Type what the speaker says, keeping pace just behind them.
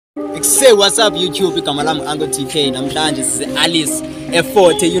Say what's up YouTube, Kamalam Uncle TK, namhlanje size Alice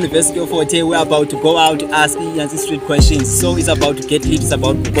Fort Hare, University of Fort Hare. We're about to go out to ask Ianzi street questions. So it's about to get lit, it's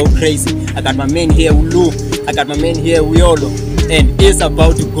about to go crazy. I got my man here, Ulu. I got my man here, Wiolo. And it's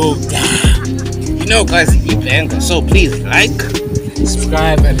about to go down. You know guys, you banger, so please like,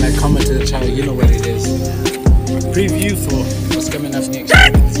 subscribe and like comment to the channel, you know what it is. Preview for what's coming up next.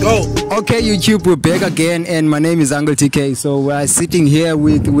 Let's go! Okay YouTube, we're back again and my name is Uncle TK. So we are sitting here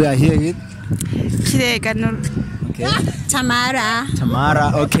with, okay. Tamara,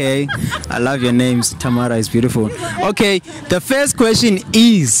 okay. I love your names. Tamara is beautiful. Okay, the first question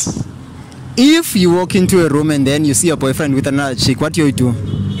is, if you walk into a room and then you see your boyfriend with another chick, what do you do?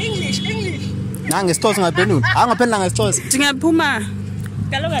 English.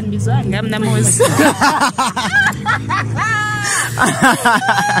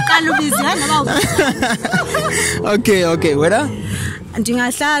 Okay, whether? And then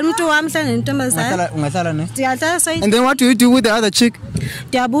what do you do with the other chick?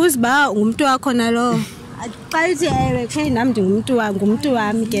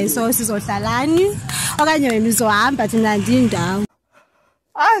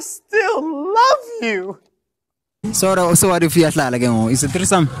 I still love you. So what if you are like, is it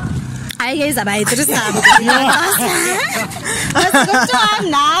threesome? I guess about threesome. Let's go to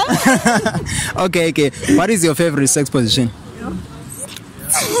him now. Okay. What is your favorite sex position?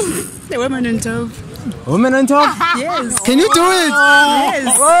 The woman on top. Woman on top? Yes. Can you do it?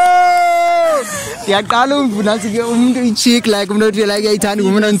 Yes. Whoa! Yeah, chick like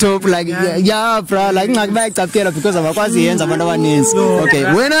woman on top, like yeah, bro, like back up here because of the ends of another needs.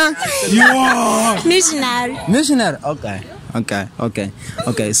 Okay, winner? Missionary.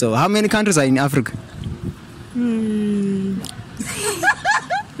 Okay. So how many countries are in Africa? 11.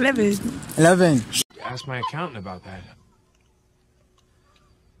 Ask my accountant about that.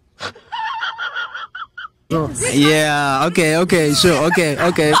 Yeah, okay, sure, okay.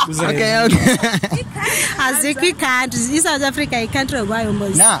 As a quick country, is South Africa a country of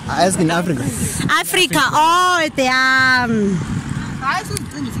Bibles? Nah, I ask in Africa. Africa, oh, the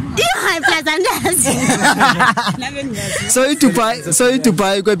So you to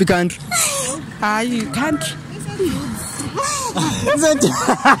buy a country. You can't.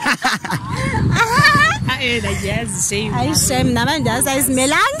 I shame Namanda is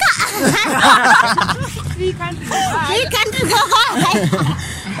Melanga. We can't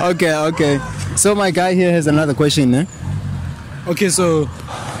go. Okay. So my guy here has another question, eh? Okay, so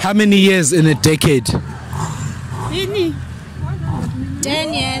how many years in a decade? 10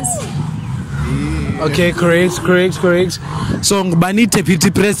 years. Okay, correct. So Ngubani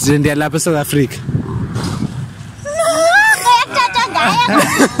deputy president ya South Africa.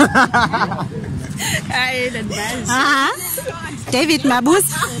 David Mabuz.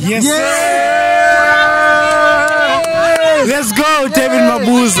 Yes. Let's go, David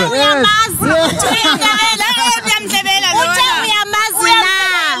Mabuz.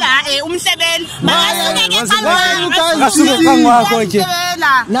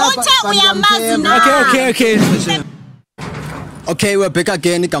 Okay, we're back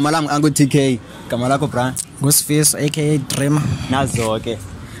again. Kamalam Uncle TK. Kamalako bra. Ghostface aka Dreamer. Nazo, okay.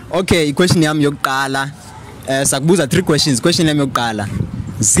 Okay, question yami yokuqala. Sakubuza 3 questions. Question yami yokuqala.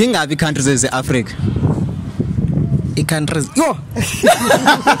 Zingabi countries eZe-Africa? Countries. Yo.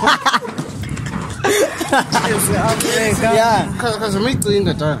 Yeah.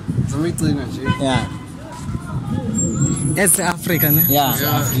 Yeah. It's Africa, ne? Yeah.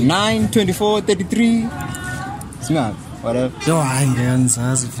 9, 24, 33. Smart. Whatever. Yo, I ain't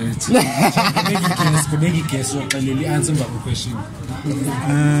answer it. Guess what? Answer my question.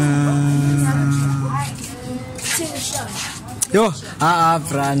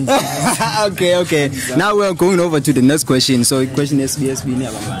 Brand. Okay. Now we're going over to the next question. So question SBSB.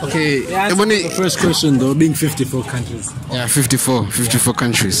 Okay, The first question though, being 54 countries. Yeah, 54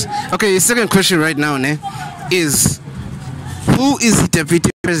 countries. Okay, the second question right now, is who is the deputy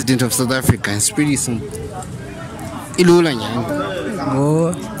president of South Africa? It's pretty simple. Ilula nyanga.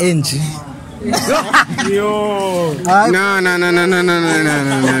 Oh, Angie. Yo.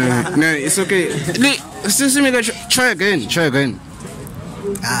 No, it's okay. Try again.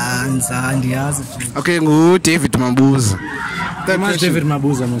 Okay, David Mabuz. David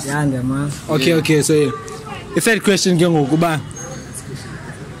Mabuz. Okay, so the third question,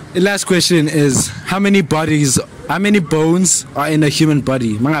 the last question is how many bones are in a human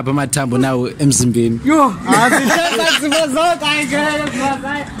body? Mangaba matambo now emzimbeni. Yo.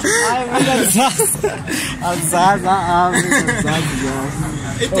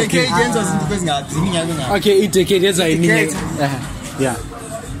 Okay, it decade. Yeah.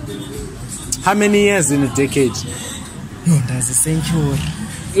 How many years in a decade? No, that's a century.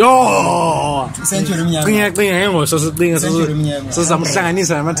 Yo! Century minyaka. Cinga hengo Century minyaka. so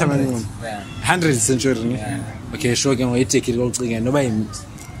samhlanganisa namathamaningi. Yeah. 100 century. Okay, sure ke ngoyitake lokucinga noba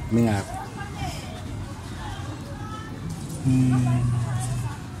mingaphi.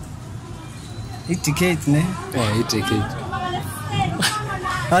 A decade, ne? Yeah, itake.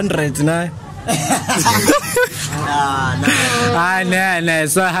 100, ne? Nah,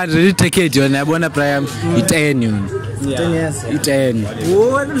 so 100 itake yona yabona Brian i10 yona. 10 years. I10.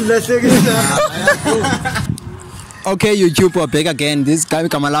 Okay, YouTube, we're back again. This guy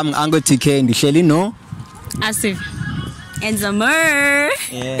Kamalam Ango TK ndihleli no. Asif. And Zamur.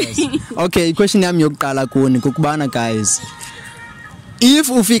 Yes. Okay, question yami yokuqala kuni kukubana guys. If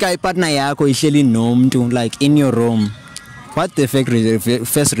ufika ipartner yakho ihleli nomuntu like in your room, what the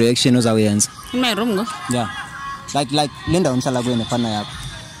first reaction uzawuyenza? In my room go. Yeah. Like lenda umhlala kwene partner yakho.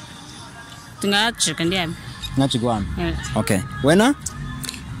 Ndingajika ndiyami. Ngathi kwami. Yeah. Okay. Wena?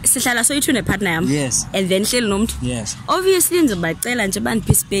 Sihlala soyithi nepartner yami. Yes. And then hleli nomuntu. Yes. Obviously ngizobacela nje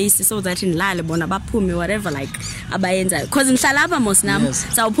baniphi space so that nilale bona baphume whatever like abayenzayo because ngihlala apha mos nami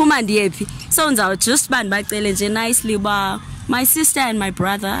sawuphuma ndiyephi so ngizaw just banibacele nje nicely ba my sister and my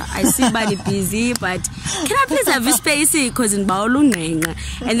brother I see bani busy but can I please have a space because ngibawula ungqenqa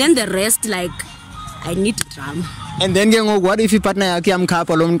and then the rest like I need drama. And then ke ngoku what if ipartner yakhe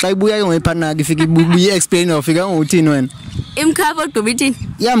yamkhapha lo mxa ibuya ke ngoyipartner yakhe ifika ibuye explain ofika ngothini wena? Imkhapha udubithini?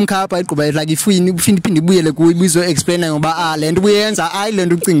 Yamkhapha igquba like ifuyini uphinde ibuyele kuyo ibizo explain ngoba le nto uyenza le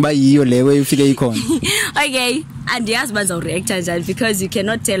nto ucinga ba yiyo lewe ifike ikhona. Okay, andiyazi banza ureact njani because you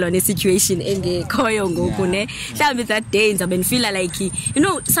cannot tell on a situation engekhoyo ngoku ne. Mhlawumbe that day ngizabe ngifeel like you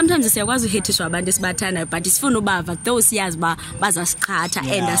know sometimes siyakwazi uhatishwa abantu esibathandayo but sifuna ubava those siyazi ba bazasiqhatha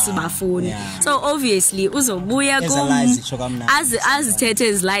and asibafuni. So obviously uzobuya azithethe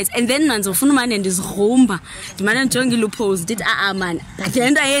izilights and then manzofuna umane ndizirumba ndimane ndijonge iloopholes dithi man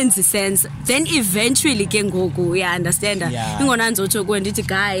le nto ayenzi sense then eventually ke ngoku you understand ingona nzotsho kuwe ndithi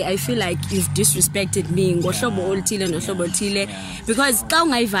guy I feel like you've disrespected me ngohlobo oluthile nohlobo oluthile because xa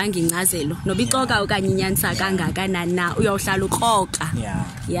ungayivanga incazelo noba ixoka okanye inyanisa kangakanani na uyawuhlala ukroka.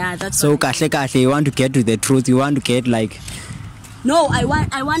 Yeah, that's so kahle you want to get to the truth, you want to get like no, I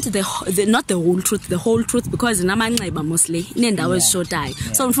want the not the whole truth, the whole truth because namanxeba mostly inendawo ezishotayo.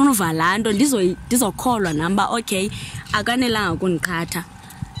 So ngifuna uvala nto ndizokholwa namba okay akanelanga kundiqhatha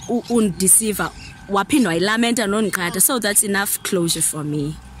undeceive waphinda wayilamenta nondiqhatha so that's enough closure for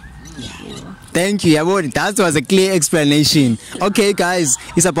me. Thank you, Yaboni. That was a clear explanation. Okay, guys,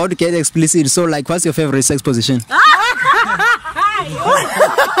 it's about to get explicit. So, like, what's your favorite sex position?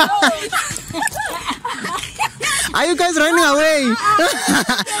 Are you guys running away?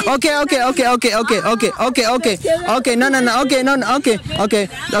 Okay.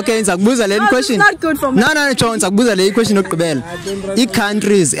 Ngizakubuza le question. Not good for me. No, John, ngizakubuza le question yokugqibela.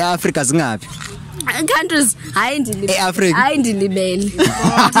 I-countries eAfrica zingaphi? Countries eAfrica. Hayi ndilibele.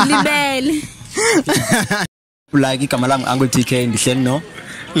 Ndilibele. Like igama lami Uncle TK ndihleli no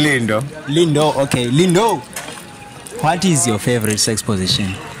Lindo. Okay, Lindo. What is your favorite sex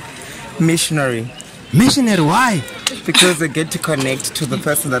position? Missionary. Missionary, why? Because I get to connect to the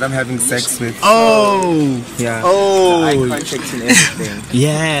person that I'm having sex with. Oh, yeah. Oh, eye contact and everything.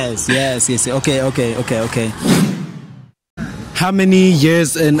 Yes. Okay. How many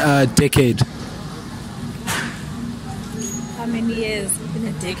years in a decade? How many years in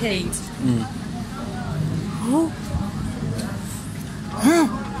a decade?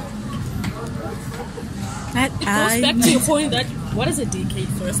 It goes back to your point that what is a decade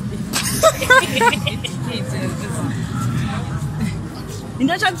first? In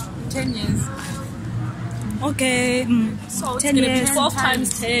that 10 years. okay. So it's 10 going to years. be 12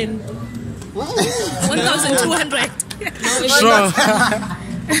 times 10. 1,200. Sure.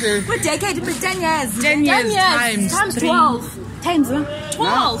 What decade? 10 years. 10 years times 12. Times 12.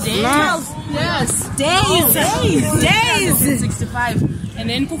 12. Yes. Days. 65. And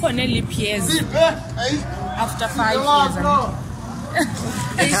then cook on leap years. After 5 years.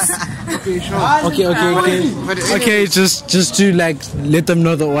 Okay, just to like let them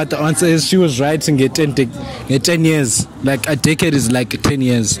know that what the answer is. She was right in get 10 years. Like a decade is like 10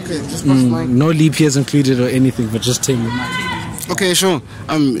 years. No leap years included or anything, but just 10 years. Okay, sure.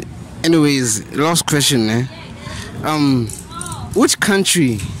 Anyways, last question, which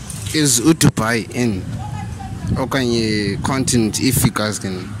country is Dubai in? Or can you continent if you guys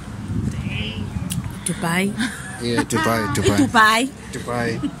can? Dubai. Yeah, Dubai. Dubai.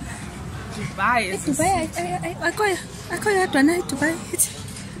 I call that one Dubai.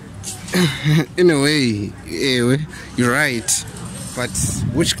 In a way, you're right. But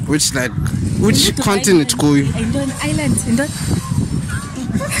which continent go you? Island.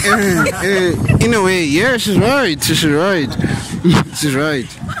 In a way, yeah, she's right. She's right. She's right.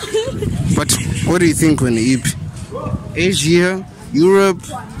 But what do you think when you eat? Asia, Europe,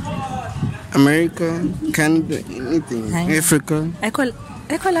 America, Canada, anything, Africa. I call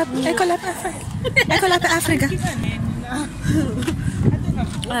up Africa.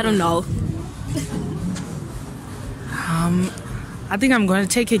 I don't know. I think I'm going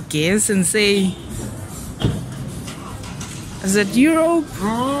to take a guess and say, is it Europe?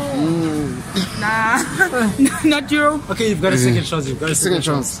 Nah, not Europe. Okay, you've got a second chance. Second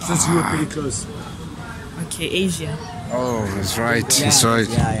chance. Since you were pretty close. Okay, Asia. Oh, that's right. That's right.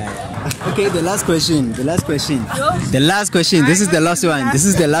 Yeah. Okay, the last question. This is the last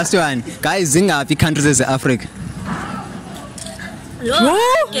one. Guys, zingapi countries as Africa?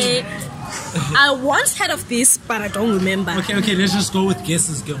 Okay. I once heard of this, but I don't remember. Okay, let's just go with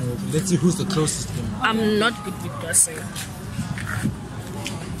guesses. Let's see who's the closest. I'm not good with guessing.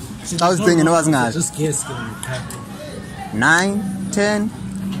 I was thinking, I wasn't hard. Just guess. 9, 10,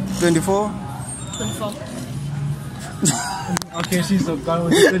 24. 24. Okay, she's so gone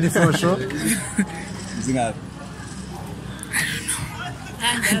with 24, sure. Zingapi?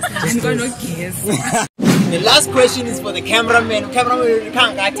 I'm going to guess. The last question is for the cameraman. Cameraman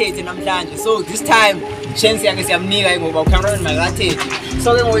can't get namhlanje. So this time, chance yakhe siyamnika ngoba cameraman makathethe.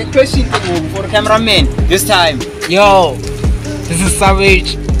 So ke ngoba question for the cameraman this time. Yo, this is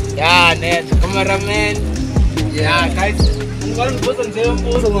Savage. Yeah, net cameraman. Yeah, guys.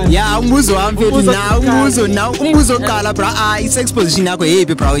 Yeah, umbuzo wami mfethu umbuzo oqala bra exposition yakho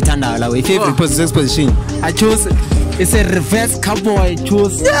yephi bra uyithandala la we favorite position. I choose. It's a reverse cowboy.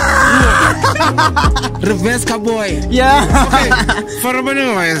 Choose. Reverse cowboy. Yeah. Okay. For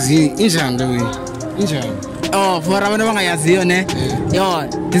abantu wayazi injani we? Injani? Oh, for abantu bangayaziyo ne. Yo,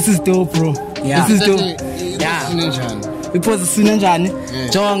 this is dope, bro. Yeah. This is dope. Yeah. Injani? Iposition enjani?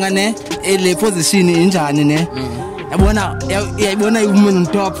 Jonga ne. Le position injani ne. Yabona woman on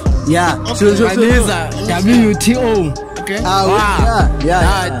top. Yeah. Aliza WTO. Okay.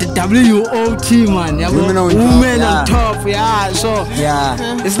 Yeah. WOT man. Women on top. Yeah. So Yeah.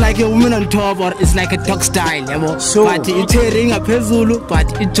 it's like a woman on top or it's like a dog style, yabo. So- But it's a ring phezulu but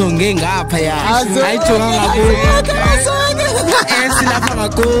ijonge ngapha ya. Ayijonga ngakuwe. Esilapha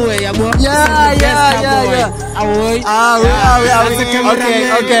ngakuwe yabo. Yeah. Awoy.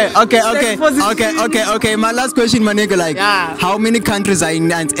 Okay. My last question, my nigga, like, Yeah. how many countries are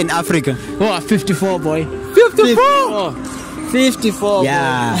in Africa? Oh, 54 boy. 54.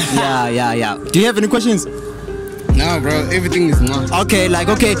 Yeah. Do you have any questions? No, bro. Everything is not. Okay. I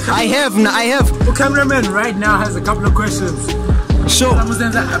have. The cameraman right now has a couple of questions. Sure. Some of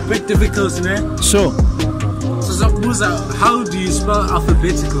them are a bit difficult, you know? Sure. So, how do you spell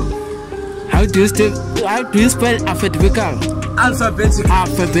alphabetical? How do you spell alphabetical? Alphabetical.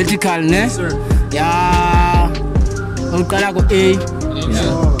 Alphabetical, ne? Sir. Yeah. Uqala ku A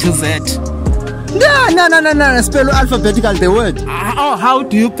to Z. No. Spell alphabetical the word. How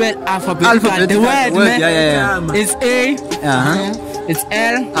do you spell alphabetical? The word, man. Yeah. It's A. It's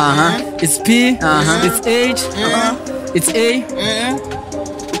L. It's P. It's H. It's A.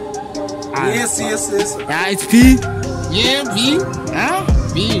 Yes. Yeah, it's P. Yeah, B.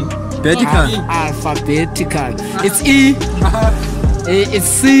 B. Vertical. Alphabetical. It's E. It's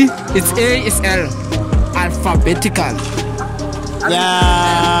C. It's A. It's L. Alphabetical. Yeah,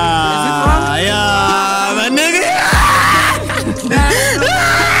 my nigga.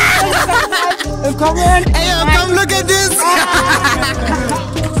 Come on. Hey, yo, come look at this.